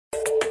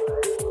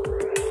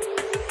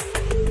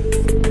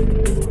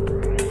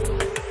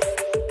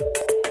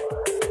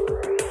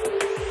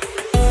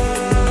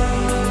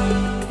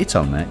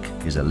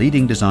Italmec is a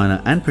leading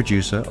designer and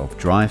producer of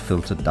dry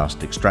filter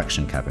dust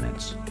extraction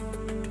cabinets.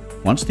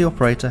 Once the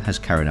operator has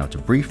carried out a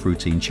brief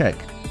routine check,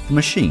 the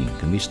machine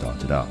can be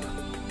started up.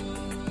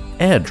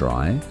 Air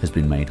dry has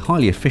been made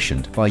highly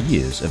efficient by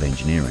years of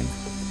engineering,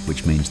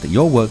 which means that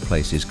your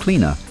workplace is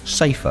cleaner,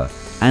 safer,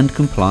 and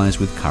complies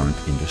with current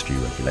industry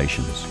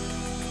regulations.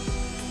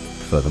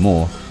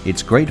 Furthermore,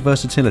 its great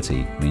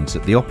versatility means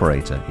that the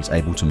operator is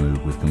able to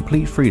move with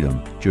complete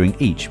freedom during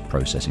each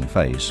processing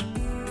phase.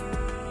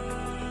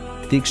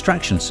 The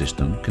extraction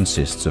system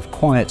consists of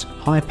quiet,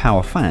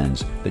 high-power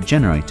fans that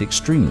generate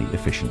extremely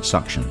efficient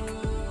suction.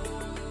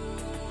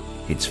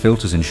 Its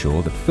filters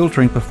ensure that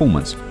filtering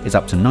performance is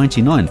up to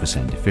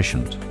 99%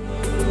 efficient.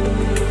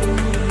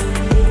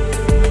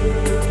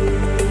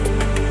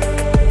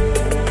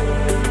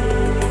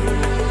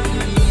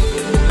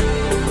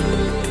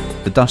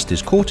 The dust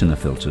is caught in the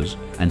filters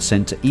and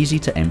sent to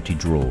easy-to-empty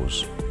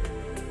drawers.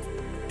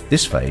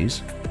 This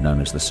phase,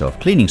 known as the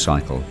self-cleaning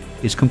cycle,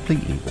 is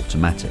completely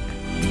automatic.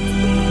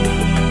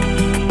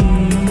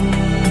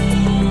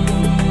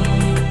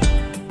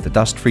 The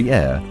dust-free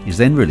air is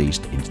then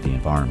released into the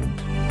environment.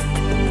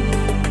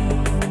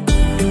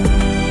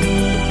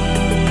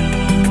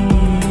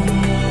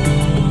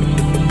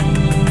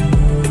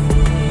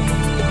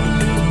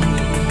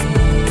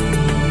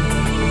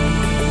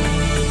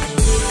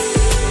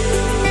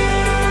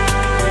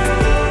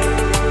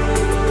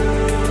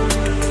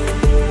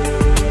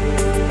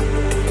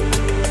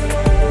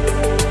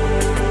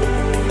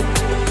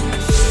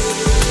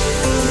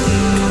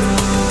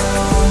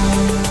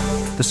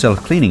 The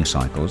self-cleaning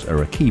cycles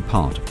are a key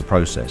part of the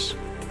process,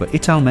 but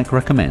Italmec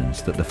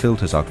recommends that the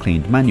filters are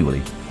cleaned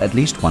manually at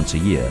least once a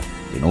year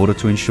in order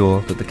to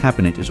ensure that the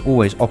cabinet is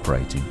always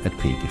operating at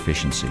peak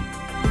efficiency.